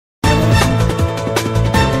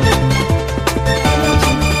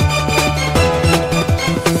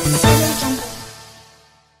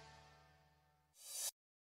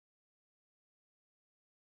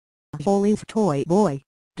Jolie's toy boy,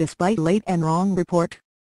 despite late and wrong report.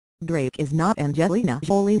 Drake is not Angelina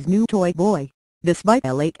Jolie's new toy boy, despite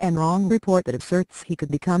a late and wrong report that asserts he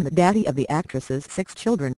could become the daddy of the actress's 6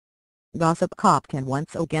 children. Gossip Cop can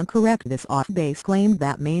once again correct this off-base claim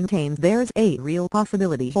that maintains there's a real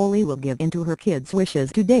possibility Jolie will give in to her kids'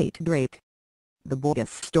 wishes to date Drake. The bogus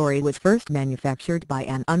story was first manufactured by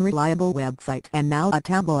an unreliable website, and now a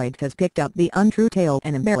tabloid has picked up the untrue tale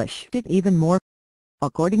and embellished it even more.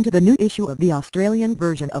 According to the new issue of the Australian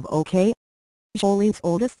version of OK, Jolie's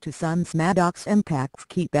oldest 2 sons Maddox and Pax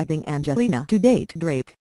keep begging Angelina to date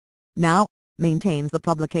Drake. Now, maintains the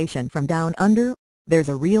publication from Down Under, there's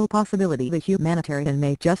a real possibility the humanitarian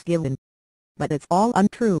may just give in. But it's all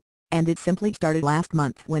untrue, and it simply started last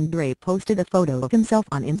month when Drake posted a photo of himself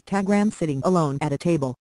on Instagram sitting alone at a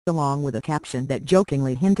table, along with a caption that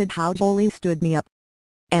jokingly hinted how Jolie stood me up.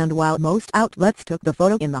 And while most outlets took the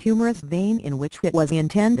photo in the humorous vein in which it was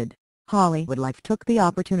intended, Hollywood Life took the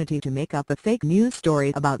opportunity to make up a fake news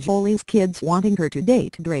story about Jolie's kids wanting her to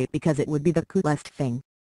date Drake because it would be the coolest thing.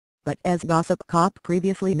 But as Gossip Cop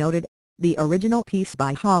previously noted, the original piece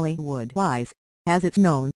by Hollywood Life, as it's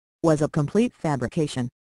known, was a complete fabrication.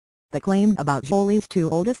 The claim about Jolie's 2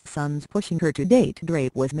 oldest sons pushing her to date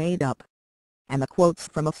Drake was made up, and the quotes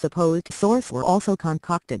from a supposed source were also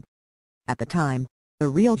concocted. At the time, the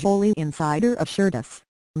real Jolie insider assured us,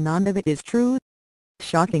 none of it is true.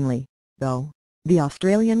 Shockingly, though, the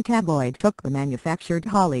Australian tabloid took the manufactured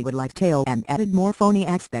Hollywood Life tale and added more phony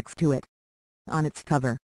aspects to it. On its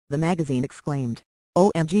cover, the magazine exclaimed,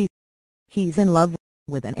 "OMG! He's in love,"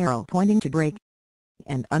 with an arrow pointing to Drake.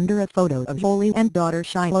 And under a photo of Jolie and daughter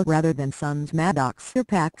Shiloh rather than sons Maddox or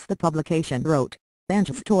Pax, the publication wrote,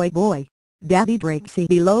 "Angel's toy boy, Daddy Drake, see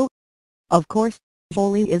below." Of course,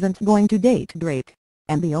 Jolie isn't going to date Drake,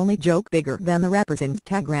 and the only joke bigger than the rapper's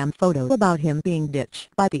Instagram photo about him being ditched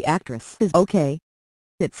by the actress is OK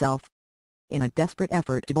itself. In a desperate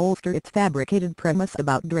effort to bolster its fabricated premise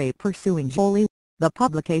about Drake pursuing Jolie, the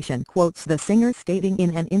publication quotes the singer stating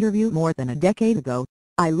in an interview more than a decade ago,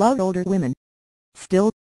 "I love older women."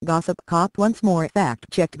 Still, Gossip Cop once more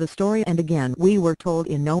fact-checked the story, and again we were told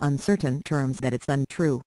in no uncertain terms that it's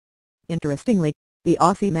untrue. Interestingly, the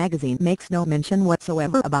Aussie magazine makes no mention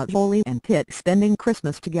whatsoever about Jolie and Pitt spending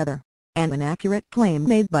Christmas together, an inaccurate claim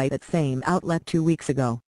made by that same outlet 2 weeks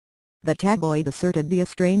ago. The tabloid asserted the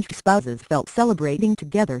estranged spouses felt celebrating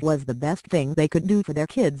together was the best thing they could do for their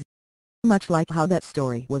kids. Much like how that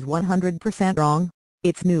story was 100% wrong,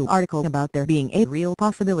 its new article about there being a real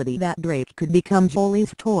possibility that Drake could become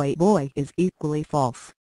Jolie's toy boy is equally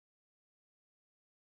false.